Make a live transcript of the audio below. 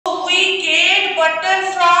butter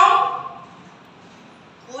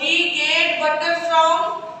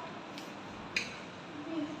from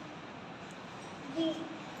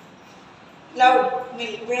loud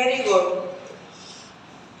milk. Very good.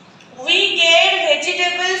 We get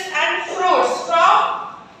vegetables and fruits from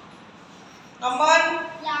number.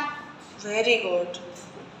 Very good.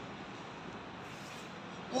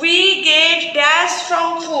 We get dash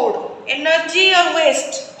from food. Energy or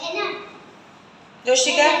waste? Energy.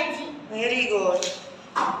 Joshika? Energy. Very good.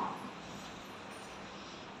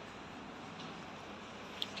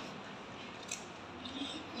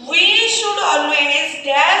 We should always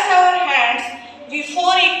dash our hands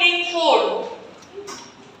before eating food.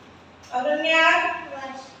 Adanya?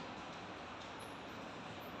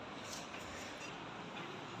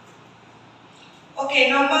 Okay,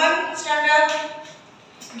 number, stand up.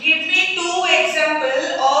 Give me 2 examples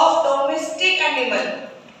of domestic animal.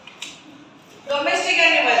 Domestic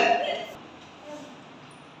animal.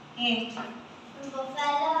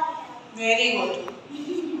 Very good.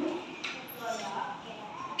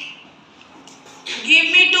 Give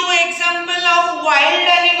me 2 examples of wild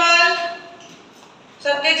animal.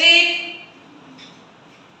 Satyajit.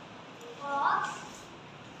 Fox.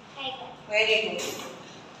 Tiger. Very good.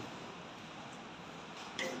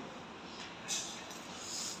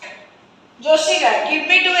 Joshika, give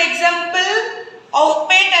me 2 examples of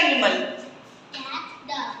pet animal. Cat,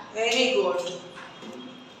 dog. Very good.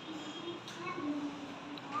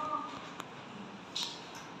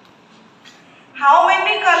 How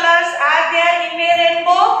many colors are there in a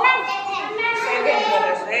rainbow? 7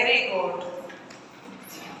 colors. Very good.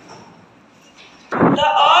 The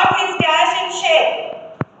earth is dash in shape.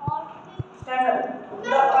 Stand up.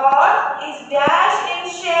 The earth is dash in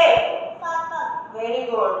shape. Very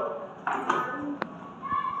good.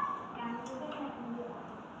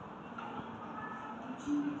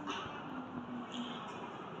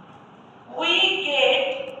 We get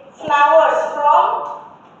flowers from.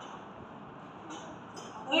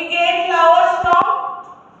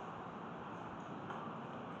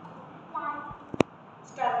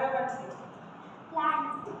 Stand up and say. Plant.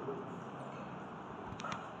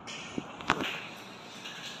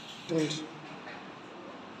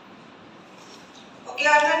 Okay,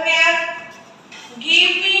 Ananya.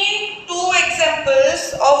 Give me 2 examples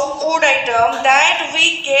of food item that we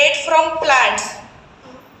get from plants.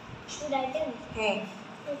 Food item?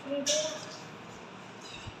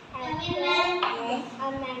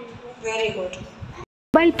 Very good.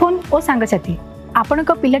 Mobile phone और सांगसाथी आपण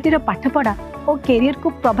पिलाटीर पाठपढ़ा और career को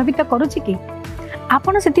प्रभावित करुच्ची कि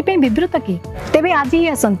आपण से विवृत कि तेबे आज ही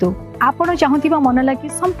आसतु आपण चाहूबा मन लगी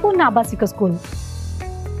संपूर्ण आवासिक स्कूल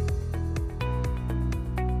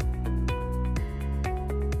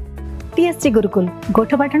TSG गुरुकुल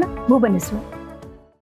गोठपाटण भुवनेश्वर।